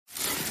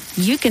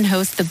you can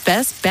host the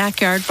best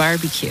backyard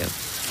barbecue.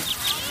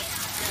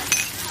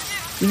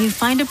 When you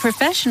find a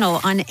professional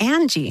on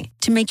Angie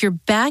to make your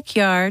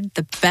backyard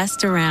the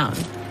best around.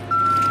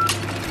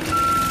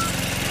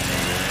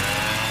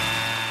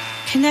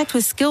 Connect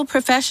with skilled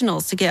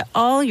professionals to get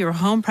all your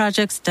home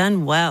projects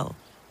done well.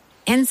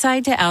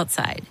 Inside to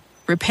outside,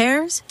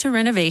 repairs to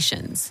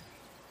renovations.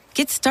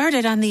 Get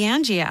started on the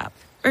Angie app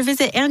or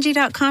visit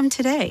Angie.com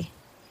today.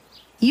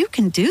 You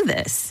can do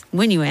this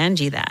when you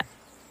Angie that.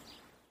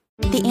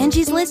 The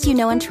Angie's List you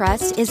know and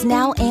trust is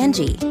now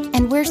Angie,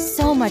 and we're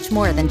so much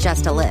more than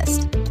just a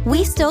list.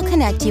 We still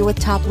connect you with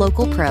top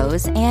local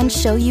pros and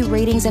show you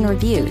ratings and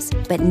reviews,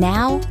 but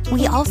now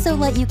we also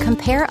let you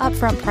compare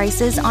upfront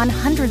prices on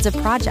hundreds of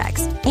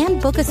projects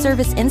and book a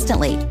service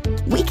instantly.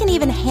 We can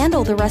even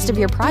handle the rest of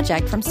your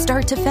project from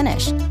start to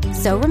finish.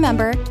 So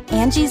remember,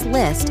 Angie's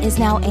List is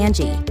now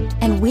Angie,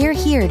 and we're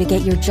here to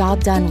get your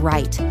job done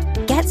right.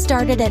 Get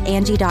started at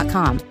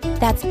Angie.com.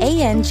 That's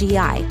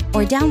ANGI,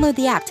 or download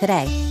the app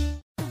today.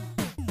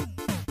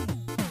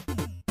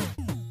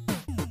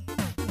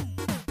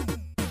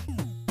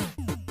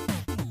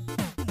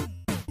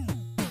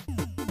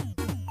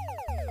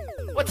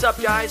 What's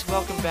up, guys?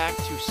 Welcome back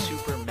to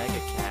Super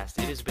Megacast.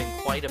 It has been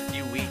quite a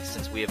few weeks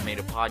since we have made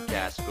a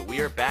podcast, but we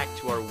are back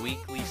to our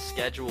weekly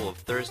schedule of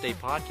Thursday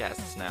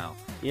podcasts now.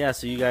 Yeah,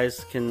 so you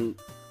guys can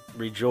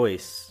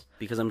rejoice,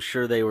 because I'm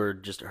sure they were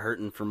just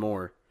hurting for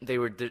more. They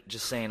were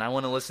just saying, I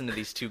want to listen to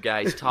these two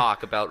guys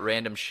talk about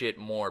random shit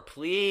more.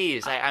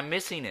 Please, I'm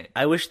missing it.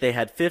 I wish they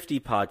had 50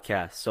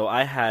 podcasts, so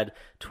I had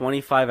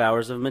 25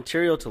 hours of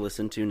material to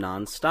listen to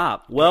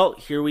nonstop. Well,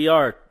 here we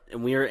are.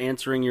 And we are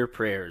answering your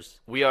prayers.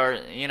 We are,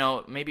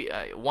 maybe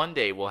one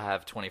day we'll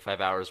have 25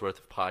 hours worth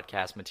of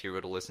podcast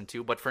material to listen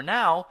to. But for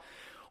now,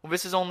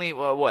 this is only,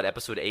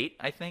 episode 8,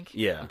 I think?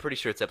 Yeah. I'm pretty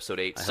sure it's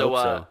episode 8. I hope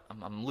so.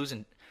 I'm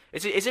losing...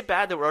 Is it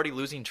bad that we're already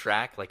losing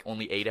track, like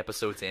only 8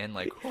 episodes in?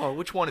 Like, oh,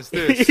 which one is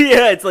this?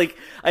 Yeah, it's like,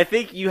 I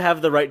think you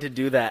have the right to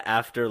do that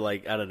after,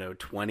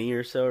 20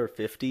 or so, or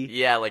 50.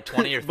 Yeah, like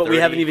 20 or 30. But we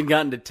haven't even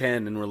gotten to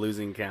 10, and we're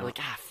losing count. Like,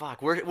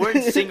 fuck. We're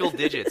in single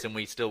digits, and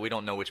we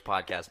don't know which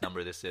podcast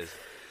number this is.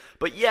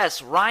 But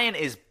yes, Ryan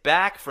is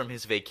back from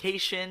his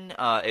vacation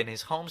in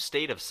his home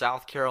state of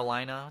South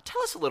Carolina.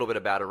 Tell us a little bit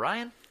about it,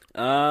 Ryan.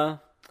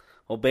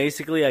 Well,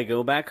 basically, I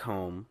go back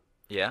home.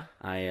 Yeah.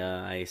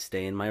 I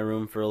stay in my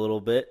room for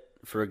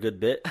a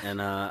good bit,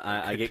 and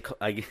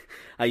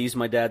I use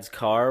my dad's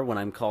car when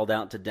I'm called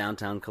out to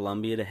downtown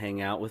Columbia to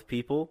hang out with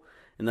people,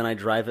 and then I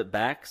drive it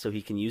back so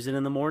he can use it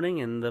in the morning,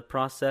 and the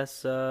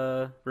process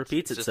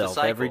repeats itself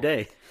every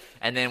day.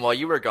 And then while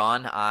you were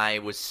gone, I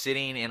was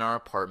sitting in our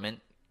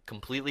apartment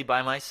completely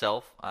by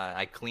myself.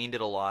 I cleaned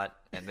it a lot,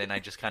 and then I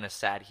just kind of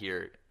sat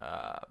here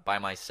by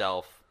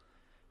myself.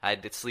 I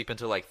had to sleep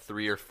until like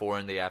 3 or 4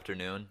 in the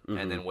afternoon,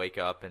 and then wake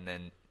up and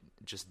then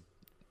just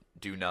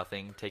do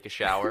nothing, take a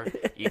shower,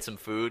 eat some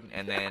food,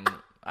 and then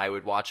I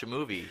would watch a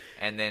movie,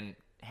 and then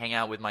hang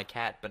out with my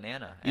cat,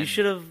 Banana. You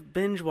should have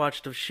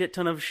binge-watched a shit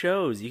ton of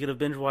shows. You could have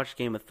binge-watched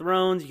Game of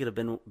Thrones. You could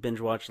have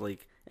binge-watched,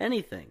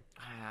 anything.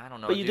 I don't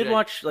know. But you did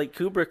watch,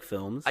 Kubrick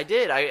films. I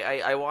did.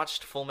 I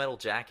watched Full Metal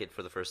Jacket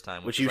for the first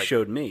time. Which you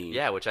showed me.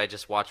 Yeah, which I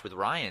just watched with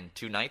Ryan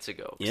 2 nights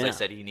ago. Because I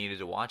said he needed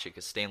to watch it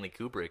because Stanley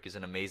Kubrick is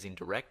an amazing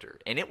director.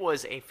 And it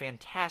was a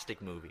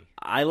fantastic movie.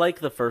 I like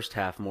the first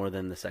half more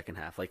than the second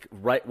half.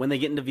 Right when they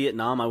get into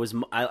Vietnam,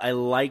 I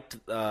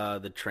liked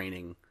the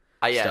training.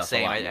 Yeah,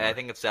 same. I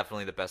think it's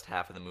definitely the best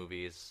half of the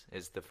movie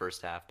is the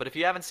first half. But if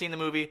you haven't seen the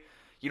movie,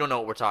 you don't know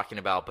what we're talking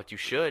about, but you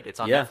should. It's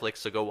on Netflix,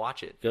 so go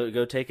watch it.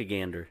 Go take a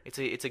gander.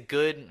 It's a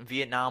good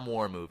Vietnam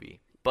War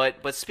movie.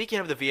 But speaking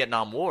of the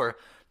Vietnam War,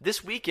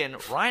 this weekend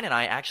Ryan and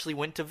I actually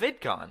went to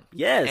Vidcon.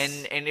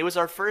 Yes. And it was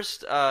our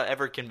first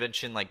ever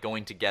convention,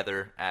 going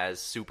together as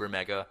Super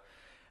Mega.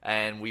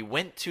 And we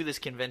went to this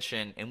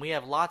convention, and we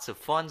have lots of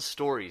fun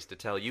stories to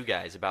tell you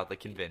guys about the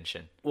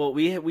convention. Well,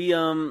 we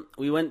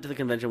went to the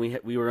convention.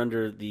 We were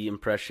under the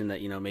impression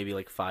that maybe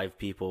 5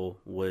 people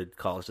would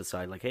call us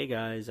aside, hey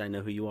guys, I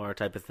know who you are,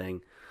 type of thing.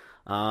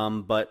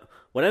 But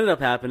what ended up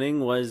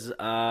happening was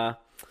the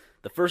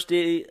first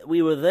day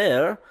we were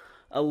there,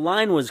 a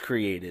line was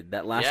created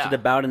that lasted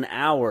about an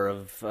hour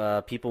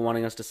of people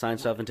wanting us to sign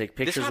stuff and take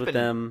pictures with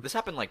them. This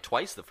happened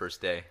twice the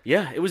first day.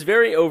 Yeah, it was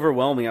very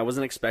overwhelming. I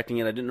wasn't expecting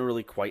it. I didn't know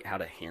really quite how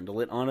to handle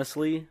it,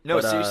 honestly.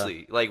 No,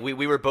 seriously.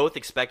 We were both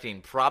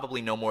expecting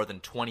probably no more than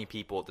 20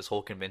 people at this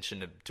whole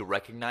convention to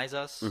recognize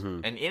us.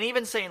 Mm-hmm. And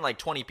even saying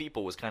 20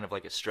 people was kind of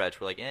a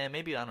stretch. We're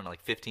maybe, I don't know,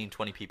 15,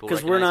 20 people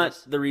recognize us.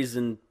 Because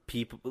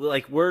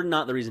we're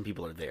not the reason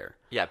people are there.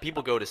 Yeah,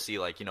 people go to see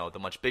the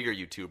much bigger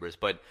YouTubers,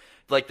 but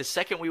the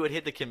second we would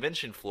hit the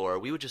convention floor,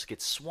 we would just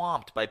get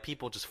swamped by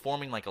people just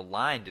forming a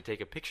line to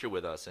take a picture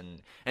with us,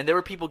 and there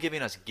were people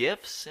giving us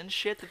gifts and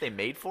shit that they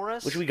made for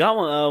us. Which we got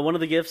one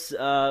of the gifts,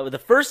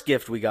 the first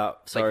gift we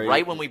got. Sorry,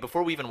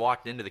 before we even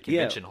walked into the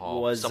convention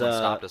hall, someone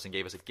stopped us and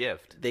gave us a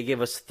gift. They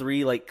gave us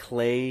 3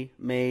 clay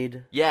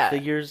made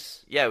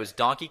figures. Yeah, it was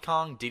Donkey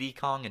Kong, Diddy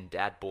Kong, and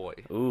Dat Boy.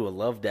 Ooh, I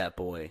love Dat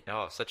Boy.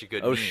 Oh, such a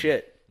good. Oh meme.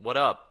 Shit! What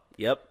up?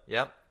 Yep.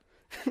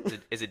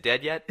 Is it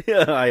dead yet?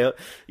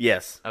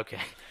 Yes. Okay.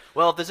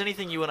 Well, if there's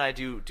anything you and I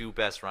do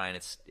best, Ryan,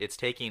 it's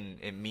taking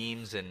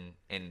memes and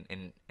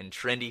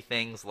trendy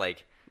things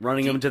like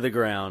Running them to the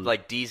ground.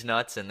 like D's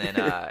nuts, and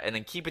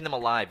then keeping them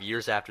alive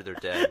years after they're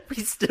dead.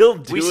 We still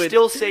do We it.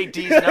 still say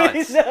D's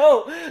nuts. I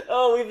know.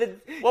 Oh, we've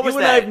been. What was you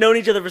and that? I have known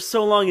each other for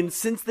so long, and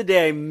since the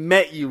day I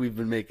met you, we've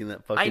been making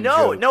that fucking I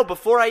know. joke. No,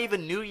 before I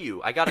even knew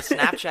you, I got a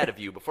Snapchat of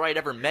you. Before I'd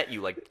ever met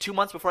you, like 2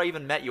 months before I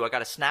even met you, I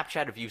got a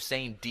Snapchat of you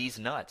saying D's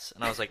nuts,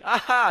 and I was like,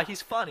 aha,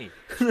 he's funny.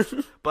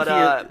 But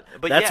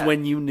that's yeah.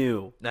 when you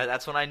knew.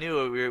 That's when I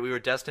knew we were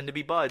destined to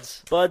be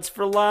buds. Buds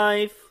for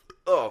life.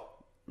 Oh,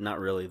 Not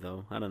really,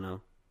 though. I don't know.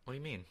 what do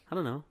you mean? I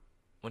don't know.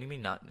 What do you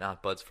mean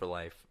not buds for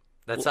life?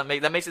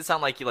 That makes it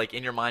sound like you like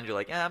in your mind you're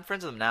like, I'm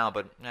friends with them now,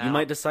 but You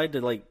might decide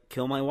to like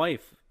kill my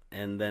wife,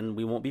 and then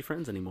we won't be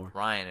friends anymore.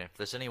 Ryan, if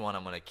there's anyone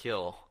I'm gonna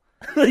kill,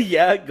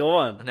 Yeah, go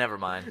on. never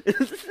mind.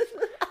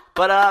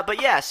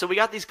 But yeah, so we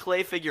got these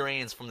clay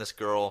figurines from this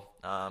girl.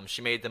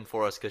 She made them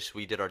for us because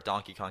we did our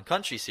Donkey Kong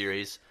Country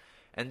series,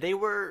 and they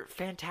were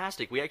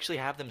fantastic. We actually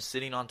have them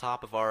sitting on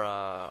top of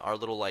our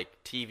little like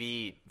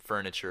TV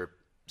furniture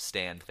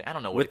stand thing. I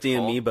don't know what With it's the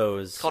called.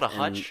 amiibos. It's called a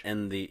hutch.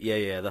 And the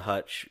the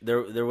hutch.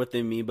 They're with the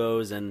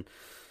amiibos and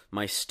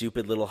my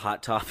stupid little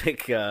Hot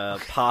Topic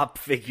pop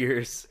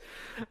figures.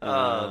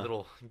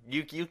 Little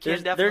you can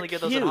definitely they're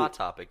get those at cute. Hot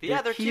Topic.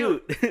 Yeah, they're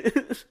cute.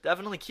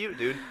 Definitely cute,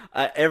 dude.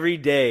 Every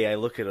day I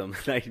look at them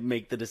and I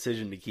make the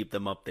decision to keep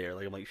them up there.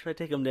 Like I'm like, should I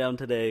take them down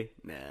today?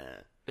 Nah.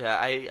 Yeah,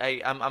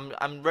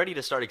 I'm ready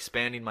to start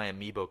expanding my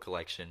amiibo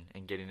collection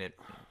and getting it.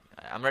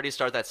 I'm ready to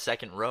start that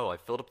second row. I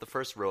filled up the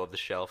first row of the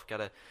shelf.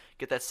 Gotta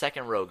get that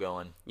second row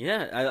going.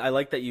 Yeah, I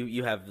like that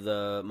you have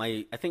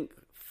I think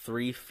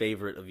 3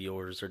 favorite of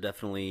yours are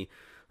definitely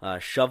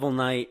Shovel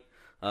Knight,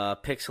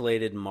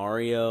 Pixelated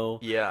Mario.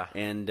 Yeah.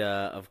 And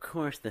of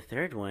course the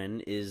third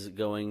one is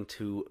going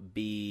to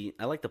be,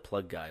 I like the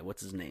plug guy.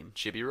 What's his name?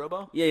 Chibi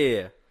Robo?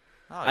 Yeah.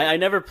 Oh, yeah. I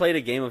never played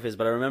a game of his,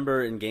 but I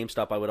remember in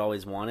GameStop I would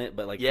always want it,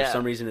 but like Yeah. for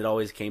some reason it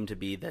always came to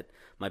be that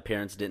my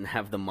parents didn't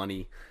have the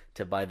money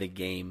to buy the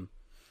game.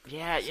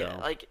 Yeah. So.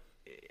 Like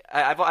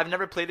I've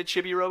never played a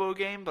Chibi Robo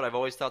game, but I've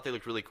always thought they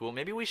looked really cool.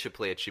 Maybe we should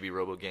play a Chibi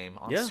Robo game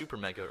on Yeah. Super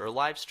Mega or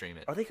live stream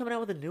it. Are they coming out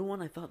with a new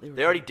one? I thought they were.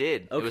 They already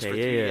did. Okay, It was for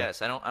yeah,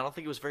 3DS. I don't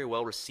think it was very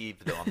well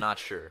received though. I'm not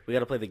sure. We got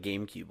to play the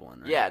GameCube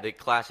one, right? Yeah, the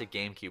classic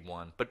GameCube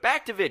one. But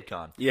back to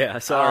VidCon. Yeah,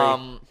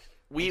 sorry.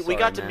 We sorry,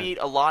 got to Matt. meet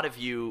a lot of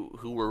you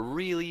who were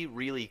really,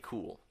 really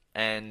cool.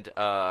 And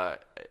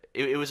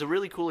it was a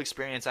really cool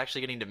experience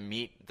actually getting to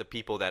meet the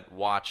people that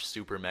watch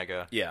Super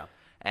Mega Yeah.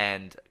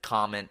 and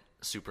comment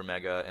Super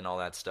Mega and all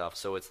that stuff.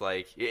 So it's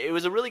like it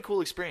was a really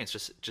cool experience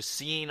just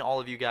seeing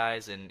all of you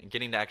guys and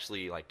getting to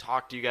actually like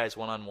talk to you guys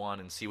one-on-one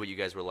and see what you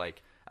guys were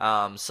like.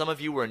 Some of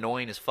you were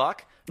annoying as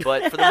fuck,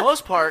 but for the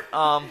most part,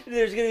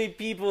 There's gonna be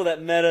people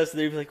that met us and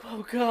they'd be like,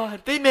 "Oh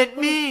God, they meant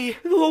me."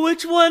 well,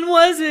 which one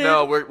was it?"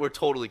 No, we're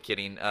totally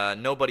kidding.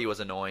 Nobody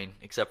was annoying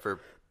except for,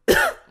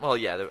 well,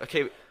 yeah,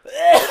 okay,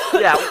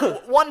 yeah,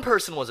 one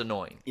person was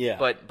annoying. Yeah.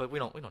 but we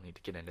don't need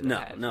to get into No,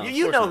 that. no, of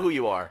you course know not. who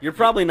you are. You're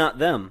probably not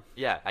them,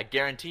 Yeah, I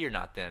guarantee you're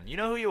not them. You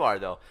know who you are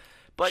though.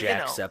 But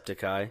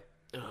Jacksepticeye.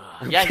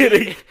 yeah,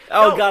 Kidding.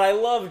 Oh no. God, I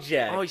love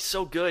Jack. Oh, he's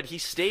so good. He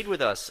stayed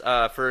with us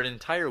for an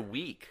entire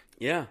week,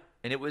 Yeah,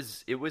 and it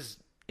was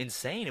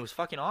insane. It was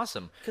fucking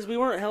awesome. because we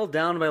weren't held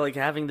down by like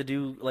having to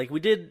do like we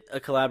did a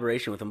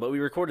collaboration with him, but we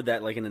recorded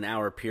that like in an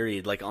hour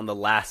period, like on the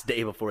last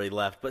day before he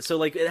left. But so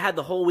like it had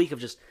the whole week of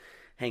just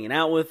hanging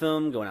out with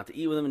him, going out to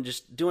eat with him, and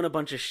just doing a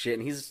bunch of shit.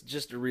 And he's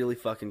just a really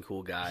fucking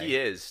cool guy. He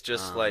is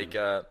just like.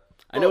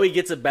 I know he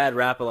gets a bad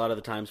rap a lot of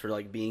the times for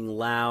like being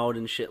loud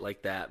and shit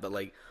like that, but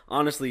like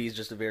honestly, he's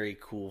just a very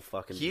cool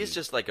fucking. He is dude.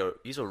 just like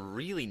he's a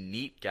really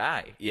neat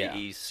guy. Yeah.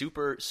 He's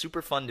super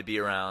fun to be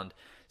around.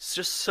 It's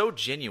just so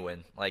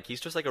genuine. Like he's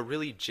just like a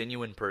really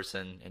genuine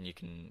person, and you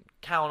can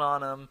count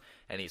on him.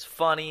 And he's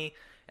funny,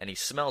 and he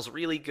smells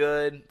really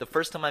good. The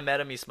first time I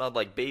met him, he smelled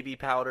like baby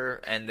powder,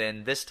 and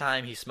then this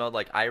time he smelled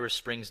like Irish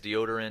Springs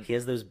deodorant. He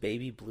has those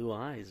baby blue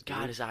eyes. Dude.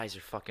 God, his eyes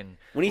are fucking.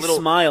 When he little...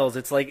 smiles,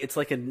 it's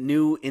like a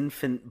new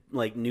infant,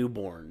 like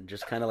newborn,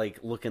 just kind of like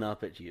looking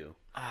up at you.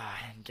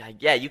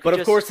 Yeah, you could. But of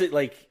just... course, it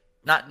like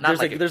not there's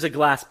like there's a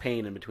glass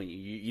pane in between you.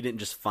 You didn't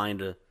just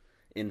find a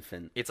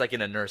infant. It's like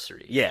in a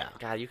nursery. Yeah.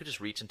 God, you could just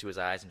reach into his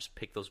eyes and just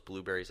pick those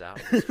blueberries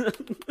out.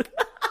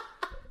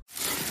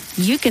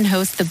 You can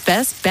host the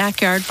best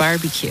backyard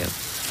barbecue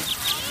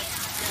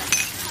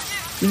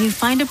when you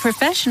find a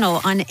professional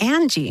on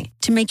Angie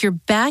to make your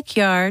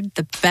backyard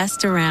the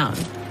best around.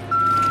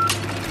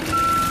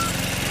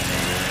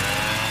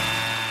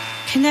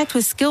 Connect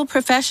with skilled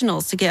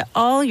professionals to get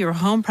all your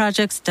home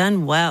projects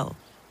done well.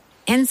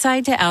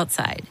 Inside to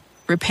outside,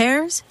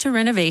 repairs to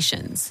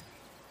renovations.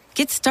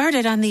 Get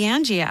started on the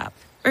Angie app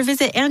or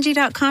visit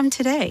Angie.com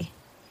today.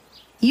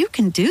 You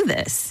can do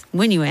this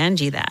when you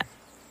Angie that.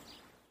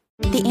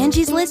 The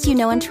Angie's List you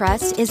know and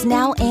trust is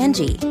now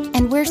Angie,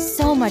 and we're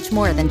so much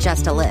more than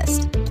just a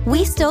list.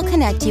 We still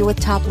connect you with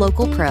top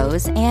local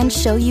pros and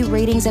show you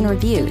ratings and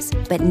reviews,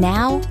 but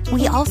now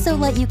we also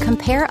let you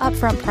compare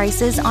upfront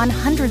prices on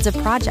hundreds of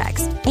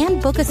projects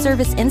and book a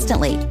service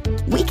instantly.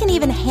 We can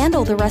even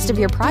handle the rest of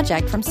your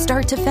project from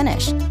start to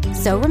finish.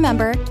 So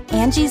remember,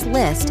 Angie's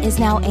List is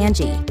now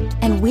Angie,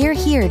 and we're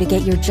here to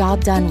get your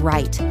job done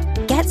right.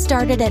 Get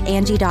started at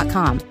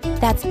Angie.com.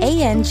 That's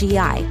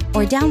ANGI,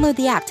 or download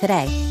the app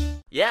today.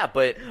 Yeah,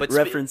 but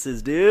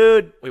References,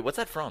 dude. Wait, what's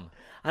that from?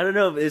 I don't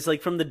know. It's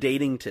like from the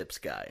dating tips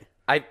guy.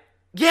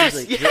 Yes,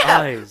 like, your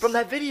eyes. From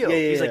that video.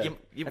 Yeah, He's yeah.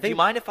 like, do you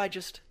mind if I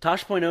just...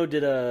 Tosh.0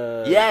 did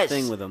a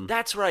thing with him.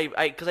 That's right.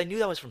 Because I knew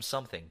that was from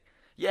something.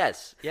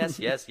 Yes.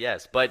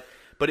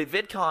 But at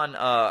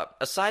VidCon,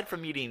 aside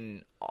from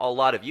meeting a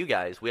lot of you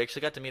guys, we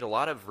actually got to meet a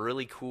lot of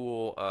really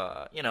cool,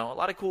 other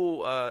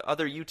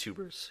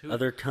YouTubers.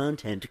 Other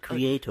content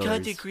creators.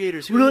 Content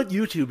creators. We're not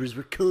YouTubers.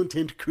 We're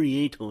content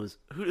creators.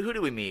 Who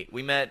do we meet?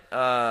 We met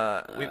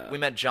we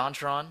met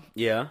Jontron.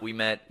 Yeah. We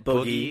met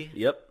Boogie.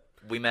 Yep.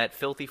 We met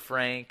Filthy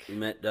Frank. We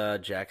met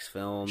Jack's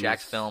Films.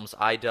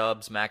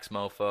 iDubbbz, Max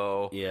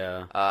Mofo.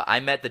 Yeah. I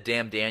met the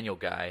Damn Daniel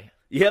guy.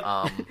 Yep.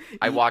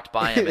 I walked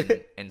by him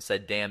and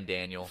said, "Damn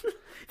Daniel."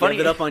 Funny,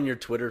 you have it up on your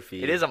Twitter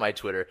feed. It is on my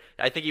Twitter.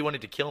 I think he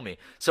wanted to kill me.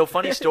 So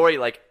funny story.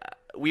 Like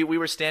we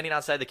were standing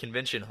outside the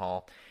convention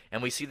hall,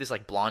 and we see this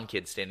like blonde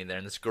kid standing there,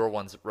 and this girl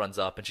runs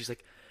up, and she's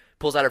like,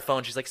 pulls out her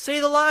phone. She's like, "Say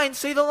the line,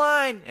 say the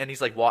line," and he's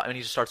like, and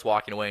he just starts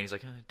walking away, and he's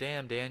like,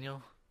 "Damn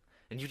Daniel."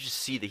 And you just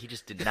see that he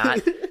just did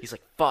not. He's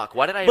like, "Fuck!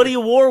 Why did I?" But he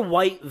wore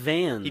white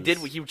Vans. He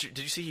did. Did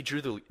you see he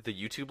drew the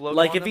YouTube logo?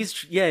 Like on if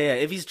them?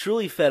 if he's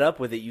truly fed up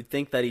with it, you'd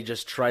think that he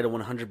just tried to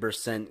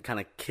 100% kind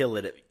of kill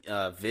it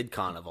at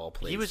VidCon of all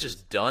places. He was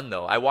just done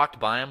though. I walked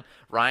by him.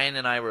 Ryan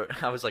and I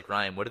was like,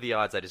 "Ryan, what are the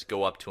odds I just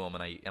go up to him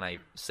and I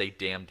say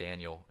damn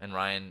Daniel?" And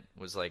Ryan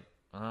was like,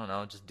 "I don't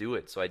know, just do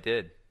it." So I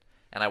did.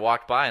 And I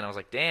walked by and I was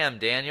like, "Damn,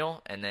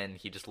 Daniel!" And then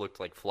he just looked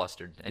like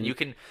flustered. And you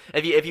can,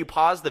 if you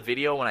pause the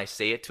video when I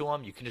say it to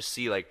him, you can just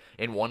see like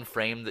in one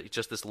frame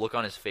just this look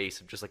on his face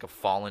of just like a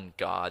fallen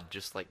god,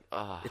 just like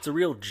It's a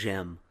real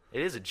gem.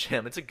 It is a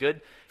gem. It's a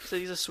good.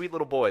 He's a sweet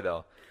little boy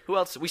though. Who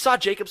else? We saw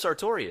Jacob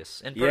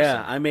Sartorius in person.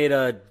 Yeah, I made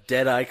a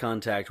dead eye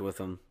contact with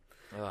him,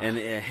 and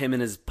him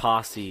and his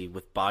posse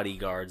with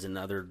bodyguards and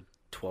other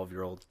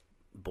 12-year-old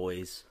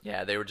boys.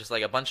 Yeah, they were just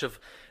like a bunch of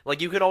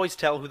like you could always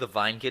tell who the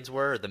Vine kids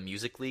were or the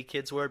Musical.ly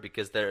kids were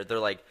because they're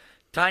like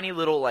tiny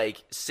little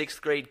like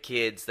 6th grade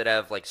kids that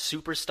have like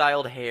super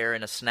styled hair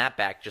and a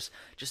snapback just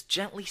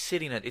gently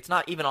sitting it's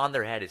not even on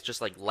their head, it's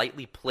just like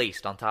lightly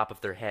placed on top of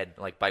their head,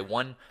 like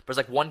there's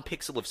like 1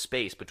 pixel of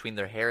space between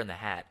their hair and the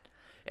hat.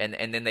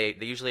 And then they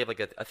usually have like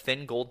a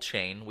thin gold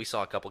chain. We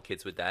saw a couple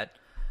kids with that.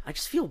 I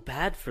just feel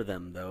bad for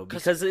them though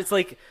because it's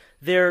like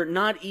they're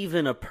not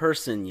even a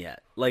person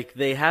yet. Like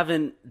they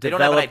haven't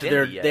developed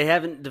they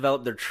haven't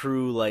developed their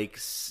true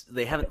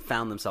they haven't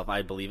found themselves.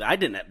 I believe I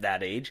didn't at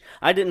that age.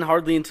 I didn't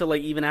hardly until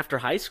like even after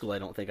high school. I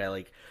don't think I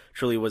like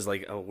truly was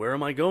like, oh, where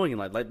am I going in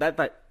life? Like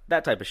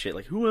that type of shit.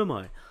 Like who am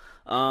I?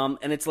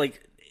 And it's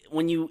like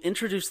when you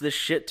introduce this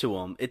shit to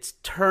them, it's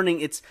turning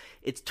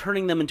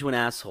them into an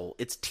asshole.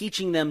 It's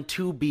teaching them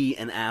to be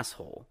an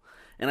asshole.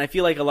 And I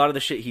feel like a lot of the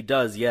shit he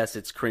does, yes,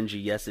 it's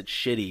cringy, yes, it's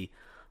shitty,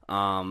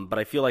 but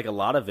I feel like a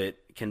lot of it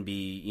can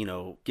be,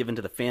 given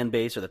to the fan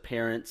base or the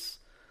parents.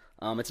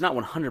 It's not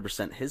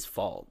 100% his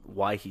fault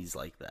why he's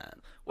like that.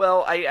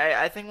 Well,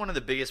 I think one of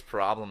the biggest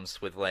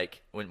problems with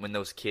like when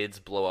those kids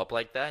blow up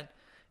like that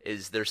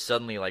is they're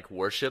suddenly like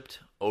worshipped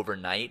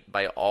overnight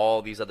by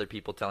all these other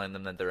people telling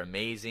them that they're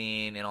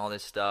amazing and all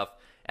this stuff.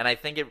 And I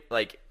think it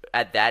like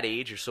at that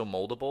age you're so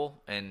moldable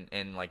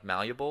and like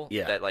malleable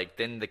that like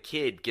then the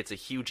kid gets a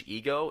huge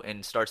ego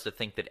and starts to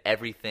think that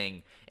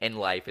everything in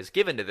life is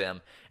given to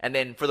them. And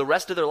then for the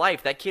rest of their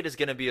life that kid is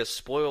going to be a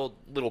spoiled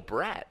little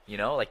brat,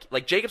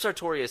 Like Jacob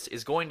Sartorius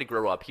is going to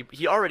grow up.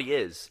 He already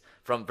is.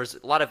 There's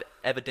a lot of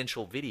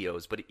evidential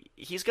videos, but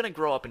he's going to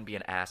grow up and be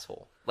an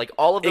asshole. Like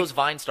all of those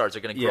Vine stars are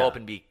going to grow up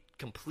and be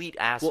complete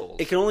assholes.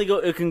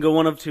 Well, it can go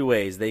one of two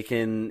ways. They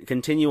can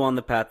continue on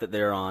the path that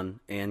they're on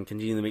and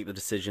continue to make the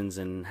decisions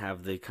and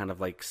have the kind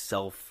of like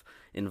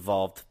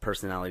self-involved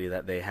personality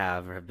that they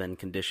have or have been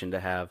conditioned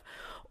to have.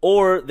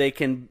 Or they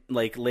can,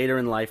 like, later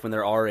in life when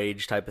they're our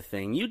age type of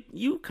thing.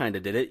 You kind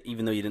of did it,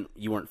 even though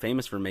you weren't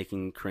famous for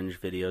making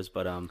cringe videos,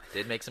 but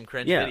did make some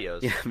cringe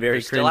videos. Yeah, very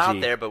They're still out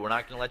there, but we're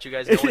not going to let you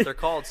guys know what they're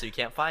called, so you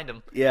can't find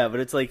them. Yeah,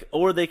 but it's like,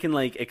 or they can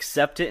like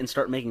accept it and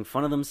start making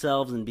fun of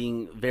themselves and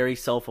being very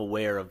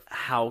self-aware of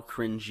how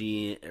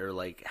cringy or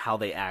like how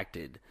they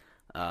acted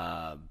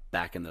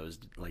back in those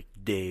like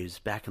days,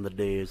 back in the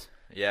days.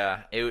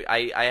 Yeah,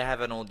 I have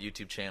an old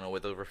YouTube channel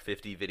with over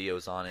 50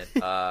 videos on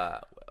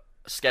it.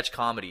 Sketch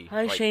comedy.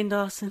 Hi, Shane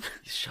Dawson.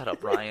 Shut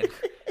up, Ryan.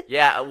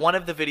 Yeah, one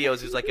of the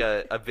videos is like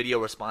a video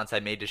response I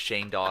made to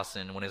Shane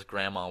Dawson when his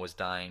grandma was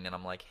dying, and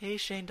I'm like, "Hey,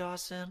 Shane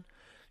Dawson,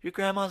 your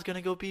grandma's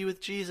gonna go be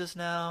with Jesus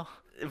now."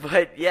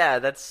 But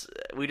yeah,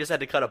 we just had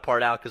to cut a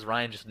part out because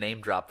Ryan just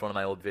name dropped one of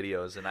my old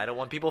videos, and I don't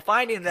want people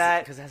finding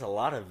that because it has a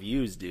lot of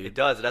views, dude. It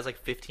does. It has like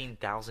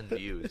 15,000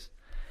 views.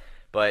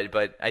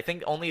 But I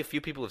think only a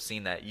few people have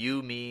seen that.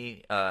 You,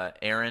 me,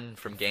 Aaron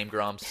from Game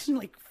Grumps.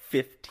 Like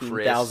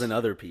 15,000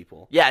 other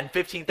people. Yeah, and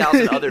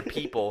 15,000 other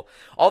people.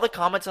 All the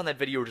comments on that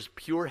video were just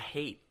pure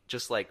hate.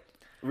 Just like,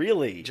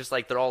 really? Just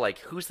like, they're all like,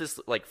 who's this?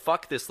 Like,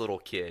 fuck this little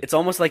kid. It's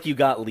almost like you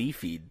got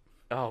leafied.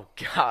 Oh,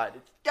 God.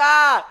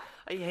 Ah!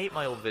 I hate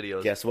my old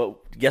videos.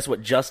 Guess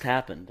what just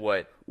happened?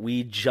 What?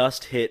 We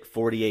just hit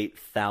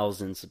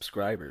 48,000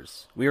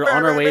 subscribers. We are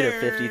on our way to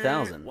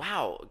 50,000.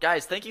 Wow.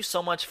 Guys, thank you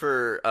so much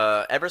for,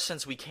 ever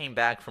since we came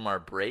back from our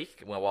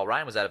break, while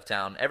Ryan was out of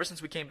town, ever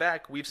since we came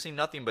back, we've seen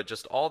nothing but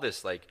just all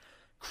this, like,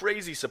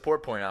 crazy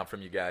support pouring out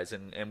from you guys,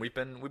 and we've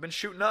been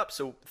shooting up,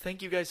 so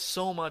thank you guys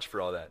so much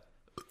for all that.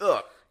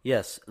 Ugh.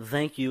 Yes,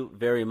 thank you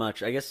very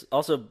much. I guess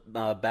also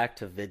back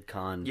to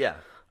VidCon. Yeah.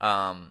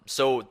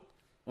 So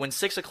when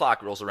 6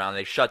 o'clock rolls around,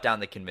 they shut down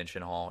the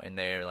convention hall, and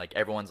they're like,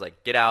 everyone's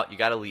like, get out, you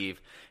got to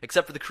leave,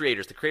 except for the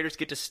creators. The creators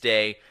get to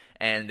stay,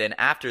 and then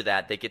after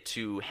that, they get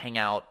to hang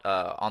out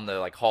on the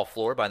like hall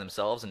floor by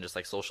themselves and just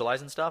like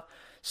socialize and stuff.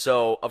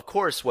 So of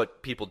course,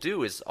 what people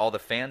do is all the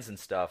fans and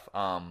stuff,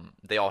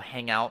 they all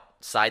hang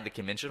outside the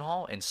convention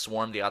hall and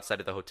swarm the outside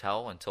of the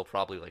hotel until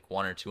probably like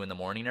 1 or 2 in the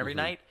morning every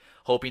night,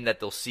 hoping that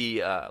they'll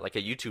see like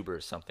a YouTuber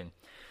or something.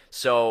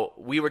 So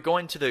we were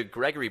going to the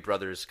Gregory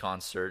Brothers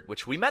concert,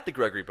 which we met the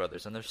Gregory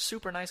Brothers, and they're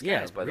super nice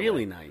guys, by the way. Yeah,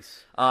 really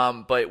nice.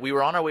 But we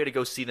were on our way to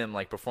go see them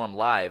like perform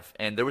live,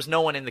 and there was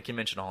no one in the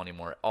convention hall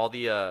anymore. All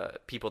the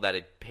people that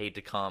had paid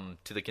to come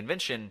to the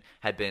convention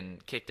had been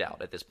kicked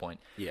out at this point.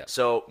 Yeah.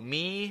 So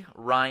me,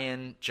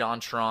 Ryan,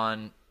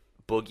 JonTron,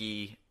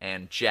 Boogie,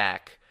 and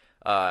Jack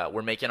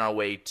were making our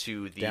way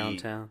to the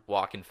downtown.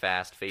 Walking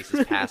fast,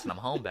 faces past, and I'm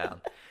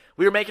homebound.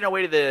 We were making our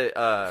way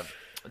to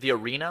the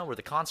arena where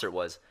the concert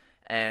was.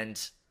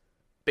 And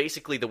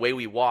basically the way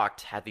we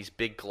walked had these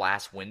big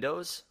glass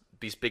windows,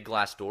 these big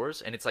glass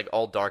doors, and it's like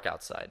all dark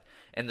outside.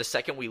 And the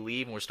second we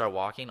leave and we start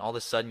walking, all of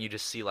a sudden you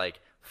just see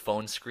like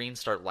phone screens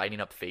start lighting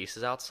up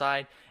faces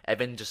outside.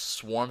 Evan just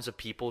swarms of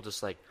people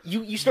just like...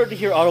 You start to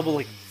hear audible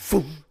like...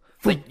 Boom,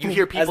 like you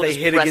hear people as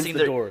they hit against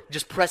the door,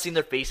 just pressing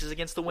their faces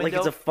against the window. Like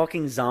it's a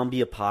fucking zombie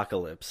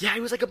apocalypse. Yeah,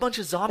 it was like a bunch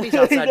of zombies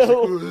outside, just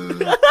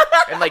like,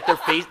 and like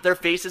their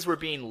faces were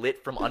being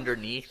lit from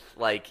underneath.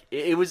 Like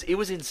it was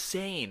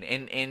insane,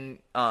 and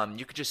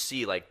you could just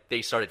see like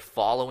they started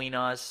following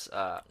us.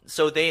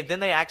 So they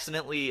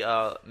accidentally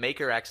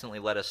Maker accidentally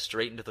led us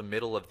straight into the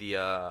middle of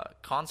the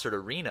concert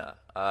arena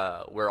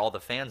where all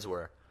the fans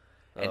were,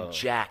 and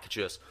Jack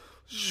just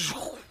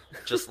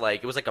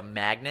like it was like a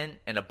magnet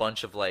and a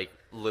bunch of like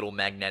little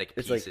magnetic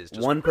pieces. It's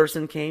like one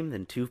person came,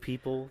 then 2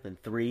 people, then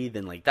 3,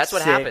 then like that's 6,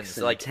 what happens.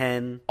 Like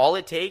 10. All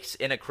it takes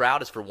in a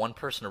crowd is for one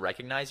person to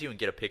recognize you and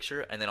get a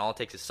picture, and then all it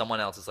takes is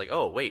someone else is like,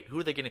 oh wait, who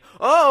are they getting?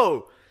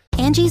 Oh.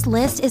 Angie's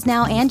List is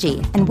now Angie,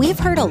 and we've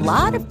heard a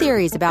lot of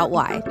theories about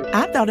why.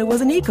 I thought it was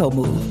an eco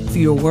move.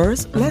 Fewer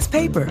words, less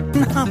paper.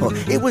 No,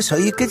 it was so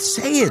you could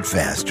say it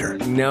faster.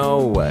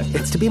 No,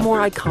 it's to be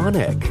more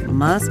iconic.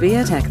 Must be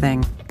a tech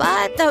thing.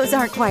 But those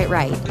aren't quite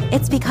right.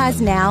 It's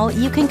because now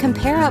you can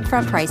compare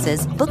upfront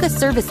prices, book a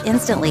service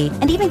instantly,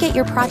 and even get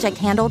your project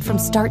handled from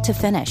start to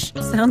finish.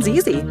 Sounds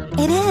easy.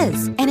 It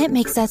is, and it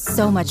makes us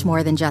so much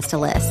more than just a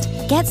list.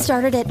 Get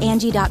started at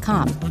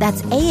Angie.com.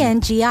 That's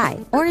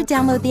ANGI, or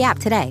download the app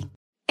today.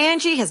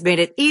 Angie has made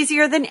it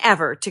easier than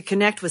ever to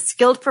connect with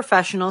skilled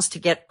professionals to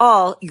get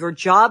all your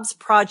jobs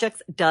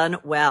projects done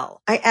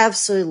well. I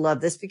absolutely love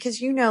this because,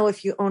 you know,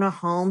 if you own a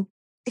home,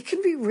 it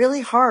can be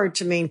really hard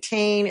to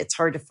maintain. It's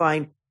hard to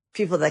find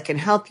people that can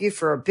help you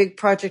for a big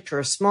project or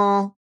a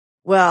small.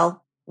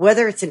 Well,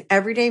 whether it's in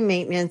everyday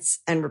maintenance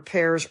and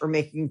repairs or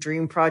making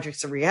dream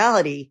projects a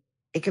reality,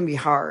 it can be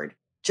hard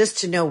just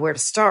to know where to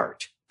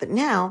start. But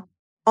now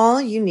all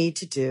you need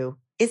to do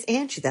is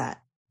Angie that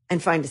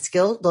and find a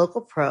skilled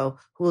local pro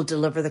who will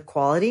deliver the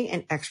quality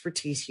and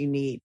expertise you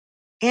need.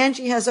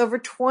 Angie has over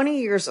 20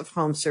 years of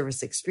home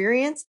service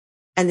experience,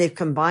 and they've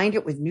combined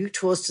it with new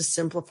tools to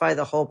simplify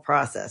the whole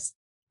process.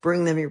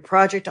 Bring them your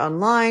project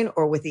online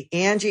or with the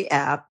Angie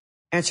app,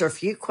 answer a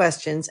few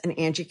questions, and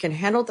Angie can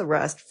handle the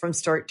rest from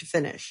start to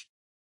finish.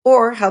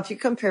 Or help you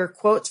compare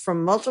quotes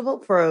from multiple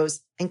pros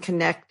and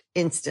connect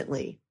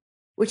instantly,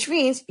 which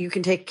means you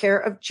can take care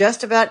of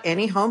just about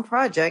any home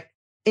project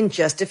in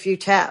just a few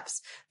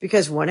taps.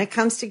 Because when it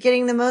comes to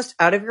getting the most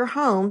out of your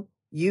home,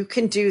 you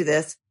can do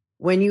this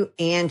when you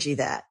Angie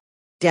that.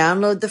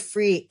 Download the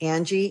free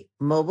Angie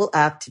mobile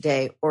app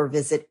today or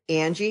visit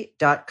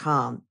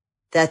Angie.com.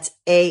 That's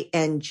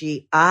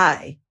ANGI.com.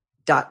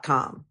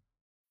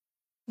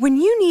 When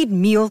you need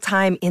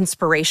mealtime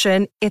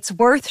inspiration, it's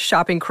worth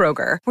shopping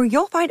Kroger, where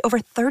you'll find over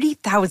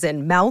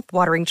 30,000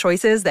 mouth-watering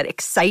choices that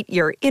excite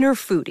your inner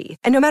foodie.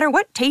 And no matter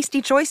what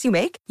tasty choice you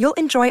make, you'll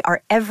enjoy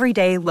our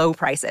everyday low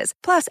prices,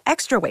 plus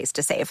extra ways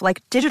to save,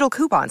 like digital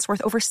coupons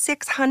worth over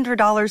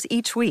 $600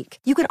 each week.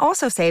 You can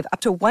also save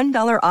up to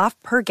 $1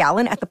 off per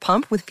gallon at the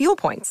pump with fuel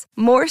points.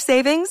 More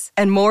savings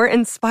and more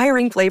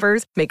inspiring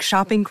flavors make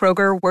shopping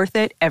Kroger worth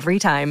it every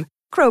time.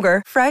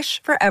 Kroger,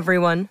 fresh for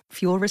everyone.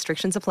 Fuel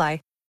restrictions apply.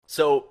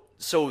 So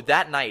So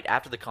that night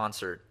after the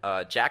concert,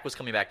 Jack was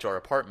coming back to our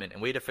apartment,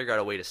 and we had to figure out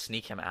a way to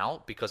sneak him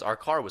out because our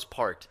car was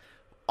parked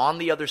on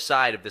the other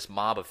side of this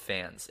mob of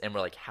fans. And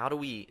we're like, how do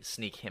we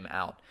sneak him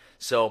out?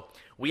 So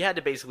we had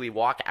to basically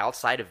walk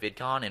outside of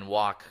VidCon and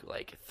walk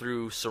like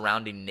through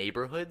surrounding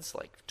neighborhoods,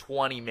 like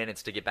 20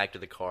 minutes to get back to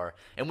the car.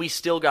 And we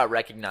still got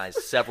recognized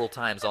several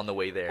times on the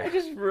way there.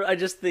 I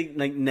just think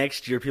like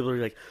next year people are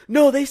like,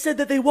 no, they said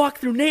that they walk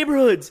through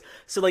neighborhoods.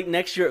 So like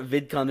next year at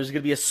VidCon, there's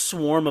going to be a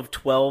swarm of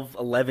 12,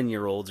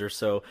 11-year-olds or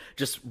so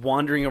just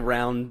wandering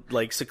around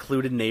like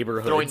secluded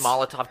neighborhoods. Throwing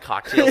Molotov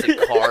cocktails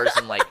at cars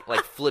and like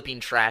flipping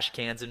trash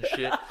cans and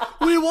shit.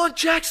 We want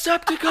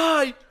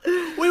Jacksepticeye!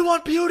 We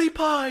want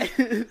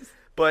PewDiePie!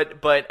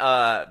 But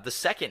the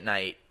second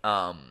night,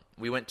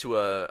 we went to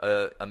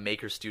a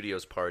Maker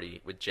Studios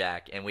party with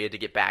Jack, and we had to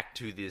get back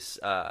to this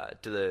to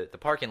the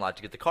parking lot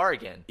to get the car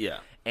again. Yeah.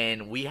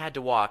 And we had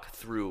to walk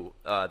through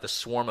the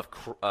swarm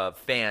of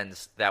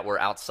fans that were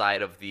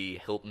outside of the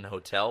Hilton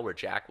Hotel where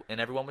Jack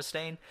and everyone was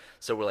staying.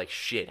 So we're like,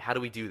 shit, how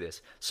do we do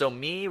this? So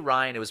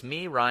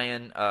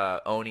Ryan,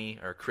 Oni,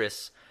 or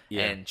Chris,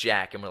 and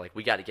Jack, and we're like,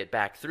 we got to get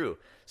back through.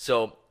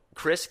 So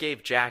Chris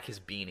gave Jack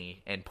his beanie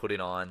and put it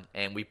on,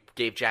 and we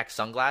gave Jack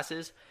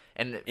sunglasses.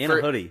 And a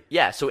hoodie.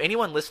 Yeah, so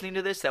anyone listening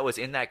to this that was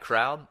in that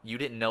crowd, you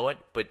didn't know it,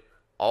 but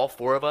all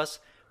four of us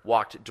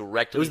walked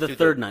directly through. It was the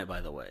third night, by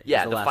the way.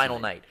 Yeah, the final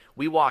night.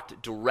 We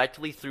walked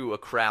directly through a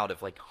crowd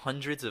of like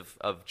hundreds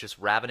of just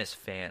ravenous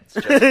fans,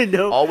 just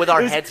all with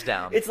our heads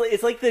down.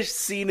 It's like this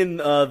scene in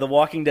The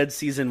Walking Dead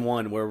season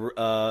 1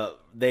 where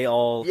they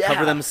all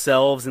cover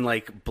themselves in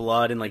like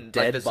blood and like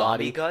dead the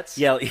body zombie guts.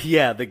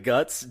 Yeah, the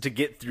guts to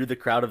get through the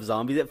crowd of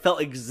zombies. It felt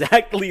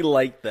exactly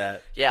like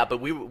that. Yeah, but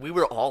we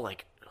were all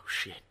like, oh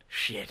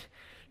shit.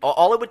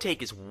 All it would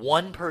take is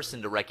one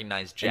person to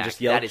recognize Jack. And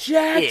just yell, that is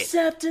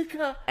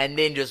Jacksepticeye! And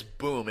then just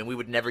boom, and we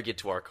would never get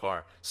to our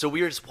car. So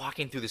we were just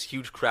walking through this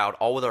huge crowd,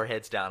 all with our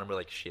heads down, and we're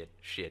like, shit.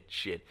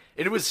 And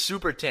it was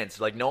super tense.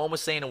 Like, no one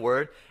was saying a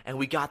word, and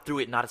we got through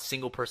it. Not a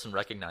single person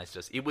recognized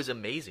us. It was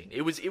amazing.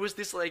 It was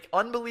this, like,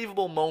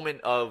 unbelievable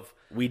moment of...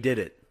 We did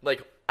it.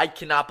 Like, I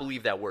cannot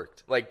believe that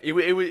worked. Like, it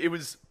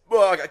was...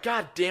 Oh,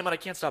 God damn it, I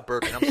can't stop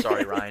burping. I'm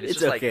sorry, Ryan. It's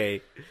just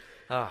okay. Like,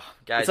 oh,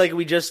 guys. It's like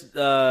we just...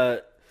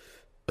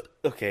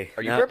 Okay.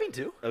 Are you burping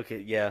too? Okay,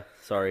 yeah.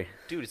 Sorry.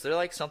 Dude, is there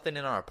like something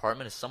in our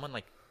apartment? Is someone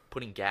like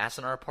putting gas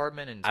in our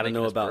apartment and I don't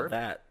know about burp?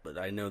 that, but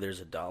I know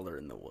there's $1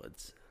 in the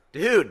woods.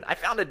 Dude, I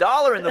found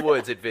 $1 in the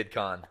woods at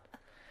VidCon.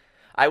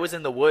 I was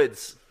in the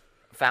woods,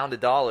 found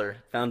 $1.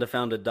 Found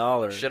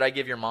 $1. Should I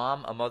give your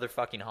mom a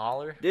motherfucking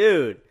holler?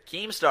 Dude.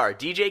 Keemstar,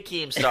 DJ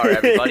Keemstar,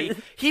 everybody.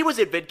 He was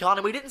at VidCon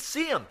and we didn't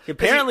see him.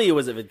 Apparently he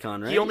was at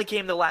VidCon, right? He only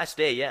came the last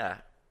day, yeah.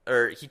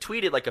 Or he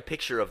tweeted like a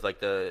picture of like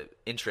the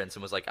entrance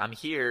and was like, "I'm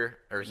here."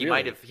 Or he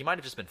might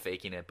have just been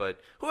faking it. But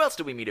who else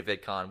did we meet at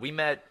VidCon? We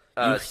met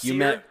you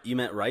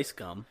met Rice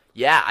Gum.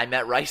 Yeah, I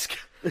met Rice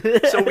Gum.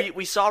 So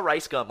we saw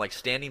Rice Gum like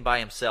standing by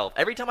himself.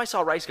 Every time I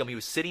saw Rice Gum, he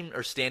was sitting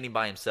or standing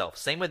by himself.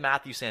 Same with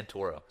Matthew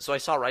Santoro. So I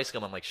saw Rice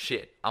Gum. I'm like,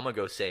 shit, I'm gonna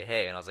go say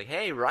hey. And I was like,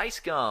 hey,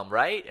 Rice Gum,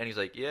 right? And he's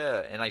like,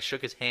 yeah. And I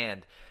shook his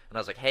hand. And I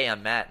was like, hey,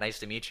 I'm Matt. Nice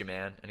to meet you,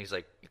 man. And he's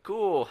like,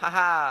 cool,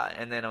 haha.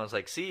 And then I was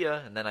like, see ya.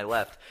 And then I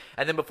left.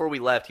 And then before we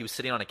left, he was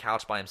sitting on a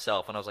couch by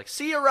himself. And I was like,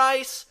 see ya,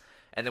 Rice.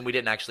 And then we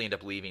didn't actually end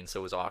up leaving,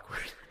 so it was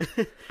awkward.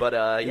 But,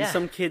 yeah. And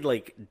some kid,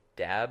 like...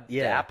 Dab?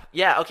 Yeah. Dap?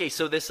 Yeah, okay,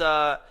 so this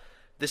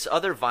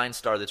other Vine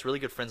star that's really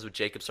good friends with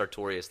Jacob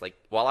Sartorius, like,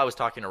 while I was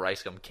talking to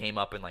Rice Gum, came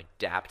up and, like,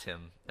 dapped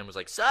him and was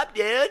like, sup,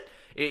 dude?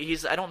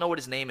 I don't know what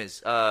his name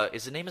is.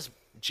 His name is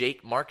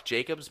Mark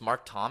Jacobs?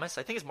 Mark Thomas?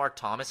 I think it's Mark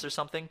Thomas or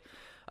something.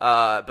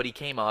 But he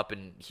came up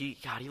and he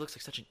looks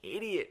like such an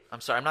idiot.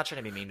 I'm sorry, I'm not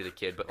trying to be mean to the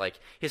kid, but like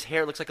his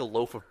hair looks like a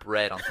loaf of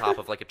bread on top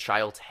of like a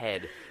child's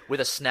head with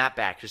a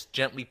snapback just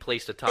gently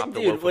placed atop the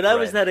loaf of bread. When I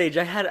was that age,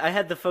 I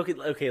had the fucking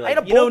like I had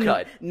a bowl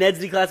cut. Ned's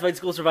Declassified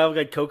School Survival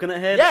Guide Coconut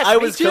Head. Yes, I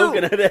me was too.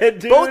 Coconut Head,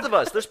 dude. Both of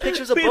us. There's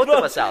pictures of both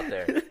of us out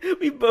there.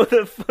 We both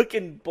have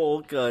fucking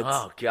bowl cuts.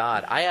 Oh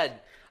God, I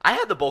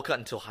had the bowl cut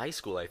until high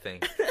school, I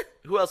think.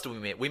 Who else did we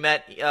meet? We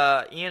met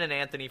Ian and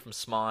Anthony from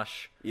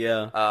Smosh.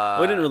 Yeah,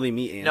 we didn't really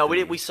meet Anthony. No,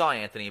 we saw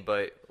Anthony,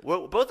 but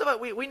both of us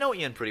we know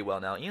Ian pretty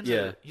well now.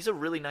 He's a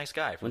really nice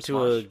guy. From Went Smosh.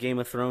 to a Game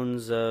of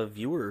Thrones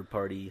viewer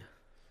party.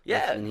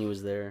 Yeah, and he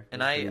was there. And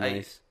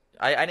nice.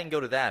 I didn't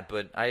go to that,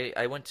 but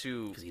I went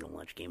to because you don't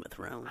watch Game of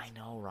Thrones. I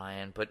know,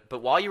 Ryan,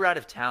 but while you were out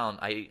of town,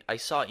 I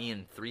saw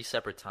Ian 3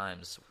 separate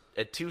times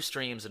at 2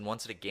 streams and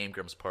once at a Game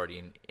Grumps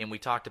party, and we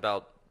talked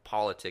about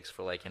politics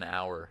for like an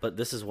hour. But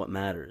this is what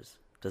matters.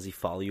 Does he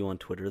follow you on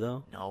Twitter,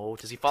 though? No.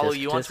 Does he follow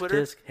you on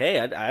Twitter? Hey,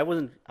 I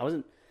wasn't...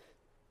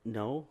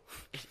 No.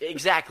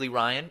 Exactly,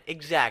 Ryan.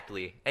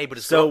 Exactly. Hey,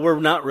 but we're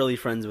not really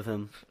friends with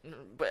him.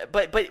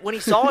 But when he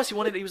saw us, he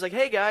was like,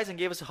 hey, guys, and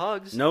gave us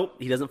hugs. Nope.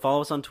 He doesn't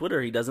follow us on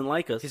Twitter. He doesn't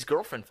like us. His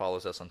girlfriend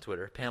follows us on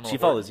Twitter, Pamela. She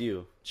follows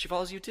you. She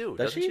follows you, too,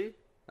 Does doesn't she?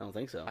 I don't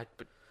think so.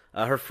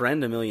 Her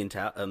friend Amelia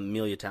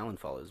Talon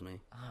follows me.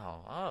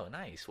 Oh,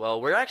 nice.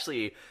 Well, we're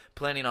actually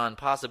planning on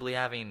possibly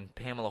having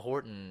Pamela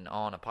Horton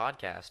on a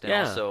podcast, and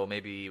also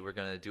maybe we're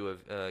gonna do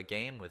a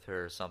game with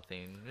her or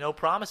something. No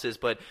promises,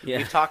 but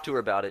we've talked to her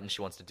about it, and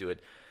she wants to do it.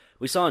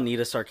 We saw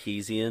Anita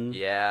Sarkeesian.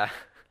 Yeah.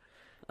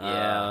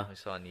 Yeah, we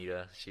saw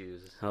Anita. She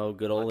was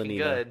good old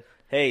Anita. Good.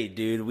 Hey,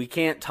 dude, we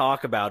can't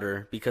talk about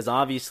her because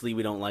obviously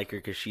we don't like her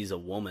because she's a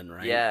woman,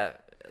 right? Yeah.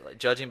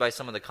 Judging by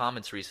some of the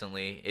comments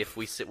recently,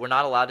 we're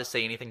not allowed to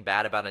say anything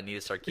bad about Anita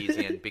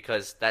Sarkeesian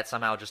because that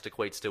somehow just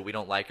equates to we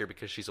don't like her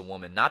because she's a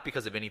woman, not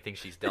because of anything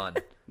she's done.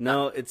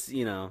 No, it's,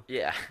 you know.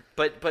 Yeah,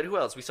 but who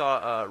else? We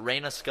saw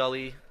Raina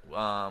Scully.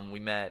 We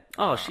met.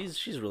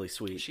 She's really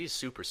sweet. She's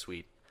super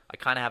sweet. I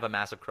kind of have a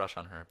massive crush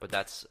on her, but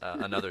that's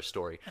another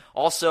story.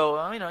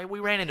 Also, we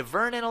ran into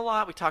Vernon a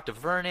lot. We talked to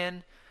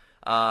Vernon.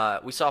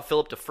 We saw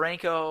Philip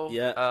DeFranco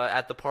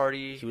at the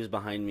party. He was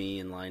behind me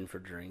in line for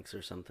drinks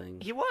or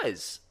something. He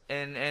was.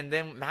 And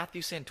then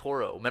Matthew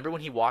Santoro. Remember when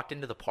he walked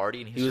into the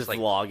party and he was just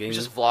vlogging? He was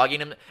just vlogging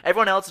him.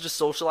 Everyone else is just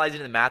socializing,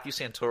 and Matthew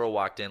Santoro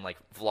walked in like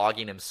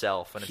vlogging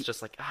himself, and it's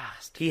just like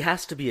he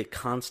has to be a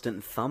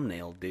constant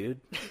thumbnail, dude.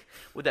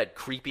 With that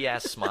creepy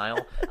ass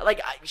smile.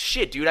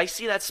 Shit, dude, I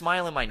see that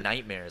smile in my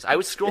nightmares. I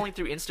was scrolling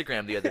through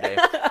Instagram the other day,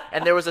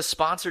 and there was a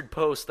sponsored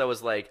post that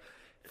was like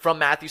from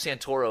Matthew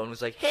Santoro and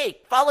was like, "Hey,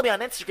 follow me on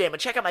Instagram and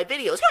check out my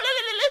videos."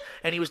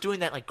 And he was doing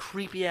that like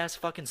creepy ass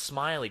fucking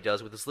smile he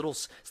does with his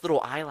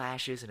little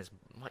eyelashes and his.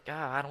 I'm like,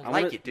 I don't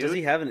like it, dude. Does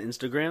he have an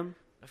Instagram?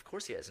 Of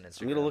course he has an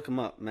Instagram. I'm gonna look him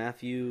up.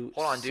 Matthew.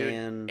 Hold on,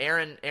 dude.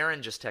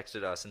 Aaron just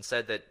texted us and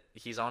said that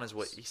he's on his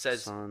way. He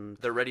says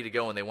they're ready to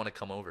go and they want to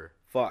come over.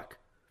 Fuck.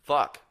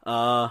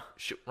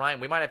 Ryan,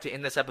 we might have to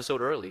end this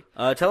episode early.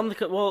 Tell them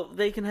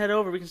they can head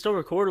over. We can still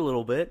record a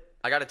little bit.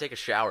 I got to take a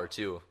shower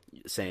too.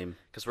 Same.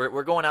 Because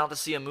we're going out to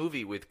see a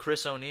movie with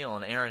Chris O'Neill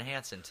and Aaron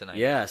Hansen tonight.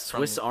 Yeah,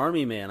 Swiss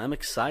Army Man. I'm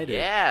excited.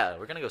 Yeah,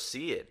 we're gonna go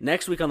see it.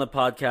 Next week on the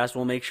podcast,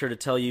 we'll make sure to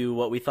tell you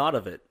what we thought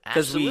of it.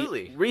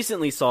 Absolutely. Because we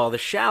recently saw The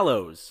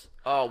Shallows.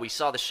 Oh, we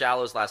saw The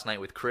Shallows last night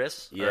with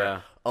Chris.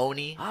 Yeah.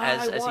 Oni,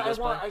 as he goes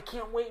by. I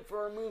can't wait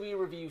for our movie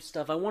review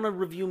stuff. I want to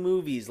review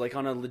movies like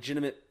on a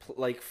legitimate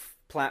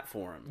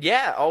platform.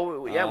 Yeah.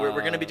 Oh, yeah.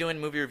 We're going to be doing a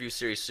movie review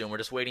series soon. We're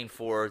just waiting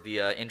for the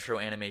intro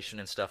animation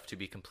and stuff to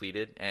be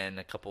completed and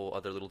a couple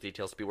other little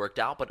details to be worked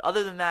out. But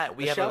other than that,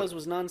 The Shallows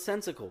was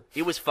nonsensical.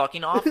 It was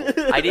fucking awful.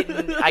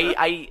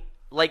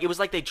 It was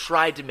like they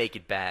tried to make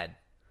it bad.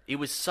 It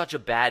was such a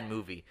bad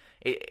movie.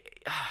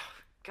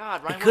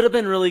 God, Ryan, it could have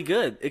been really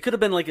good. It could have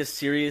been like a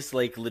serious,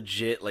 like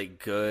legit, like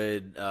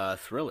good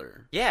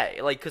thriller. Yeah,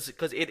 like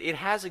because it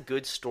has a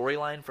good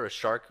storyline for a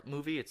shark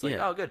movie. It's like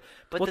oh good,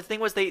 but the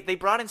thing was they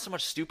brought in so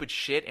much stupid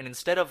shit, and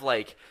instead of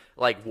like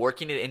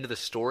working it into the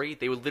story,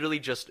 they would literally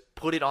just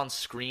put it on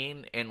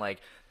screen and like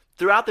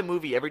throughout the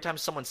movie, every time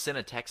someone sent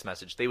a text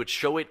message, they would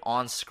show it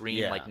on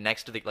screen like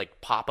next to the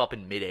pop up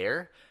in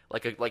midair,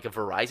 like a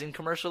Verizon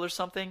commercial or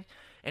something.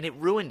 And it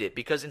ruined it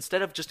because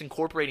instead of just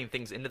incorporating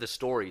things into the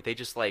story, they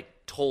just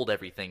told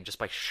everything just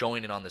by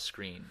showing it on the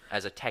screen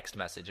as a text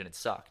message, and it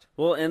sucked.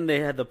 Well, and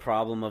they had the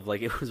problem of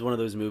it was one of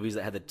those movies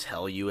that had to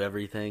tell you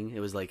everything.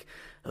 It was like,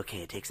 okay,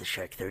 it takes the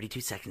shark 32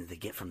 seconds to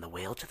get from the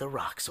whale to the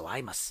rock, so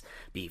I must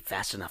be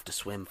fast enough to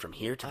swim from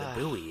here to the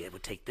buoy. It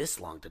would take this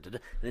long. And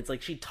it's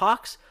like she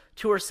talks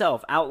to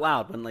herself out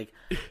loud when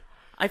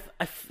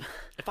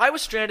if I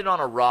was stranded on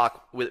a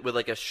rock with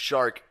a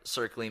shark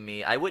circling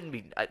me, I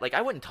wouldn't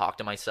talk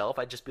to myself.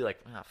 I'd just be like,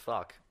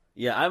 fuck.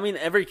 Yeah, I mean,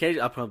 every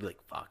occasion I'll probably be like,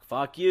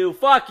 fuck you,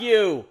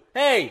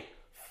 hey,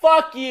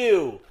 fuck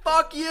you,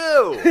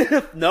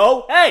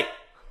 no, hey,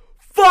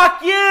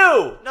 fuck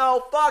you,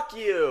 no, fuck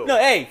you, no,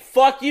 hey,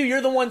 fuck you. You're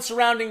the one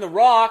surrounding the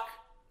rock.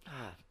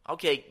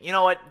 Okay, you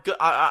know what?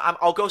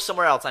 I'll go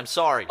somewhere else. I'm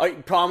sorry.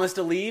 You promise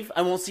to leave?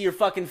 I won't see your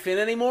fucking fin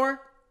anymore.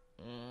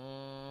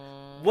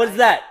 What is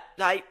that?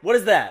 What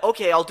is that?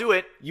 Okay, I'll do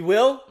it. You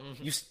will?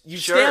 You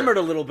Sure. stammered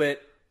a little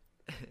bit.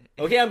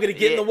 Okay, I'm gonna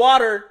get in the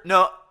water.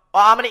 No,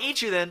 I'm gonna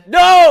eat you then.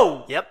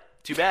 No! Yep,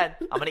 too bad.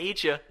 I'm gonna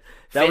eat you.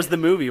 That was the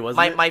movie,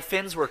 wasn't it? My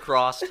fins were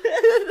crossed.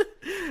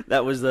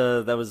 That was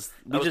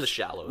The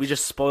Shallows. We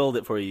just spoiled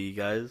it for you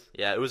guys.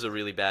 Yeah, it was a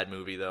really bad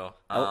movie though.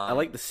 I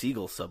like the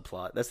seagull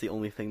subplot. That's the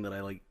only thing that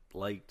I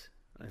liked.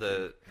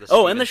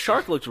 And the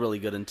shark looked really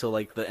good until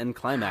the end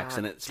climax,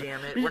 and it's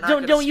damn it. We're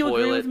not don't you spoil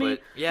agree it, with me?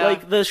 but, yeah.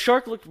 The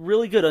shark looked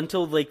really good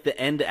until the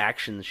end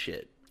action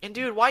shit. And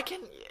dude, what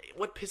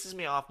pisses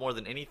me off more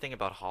than anything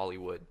about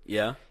Hollywood?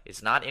 Yeah,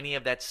 it's not any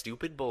of that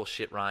stupid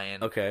bullshit,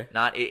 Ryan. Okay.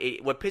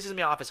 What pisses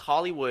me off is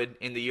Hollywood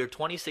in the year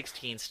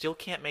 2016 still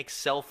can't make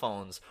cell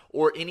phones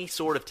or any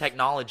sort of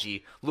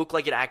technology look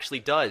like it actually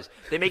does.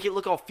 They make it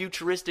look all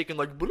futuristic and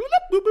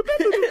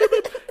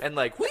and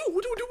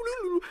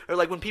or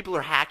when people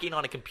are hacking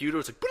on a computer,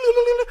 it's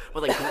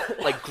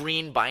with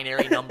green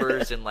binary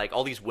numbers and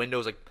all these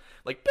windows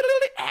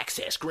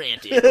access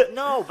granted.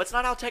 No, that's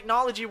not how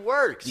technology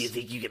works. Do you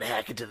think you can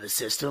hack into the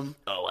system?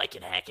 Oh, I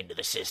can hack into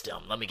the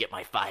system. Let me get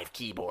my 5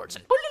 keyboards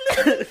and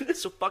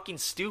it's so fucking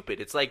stupid.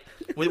 It's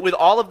with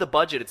all of the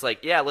budget, it's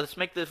let's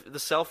make the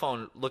cell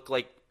phone look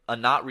like a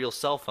not real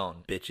cell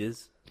phone.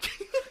 Bitches.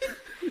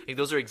 I think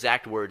those are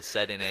exact words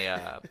said in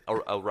a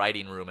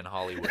writing room in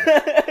Hollywood.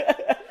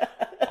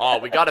 Oh,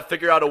 we got to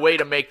figure out a way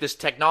to make this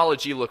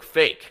technology look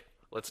fake.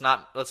 Let's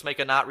make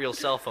a not real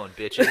cell phone,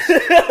 bitches.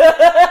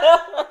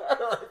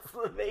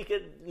 Let's make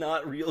a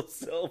not real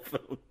cell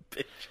phone,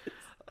 bitches.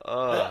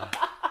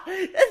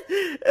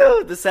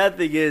 The sad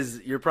thing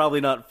is, you're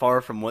probably not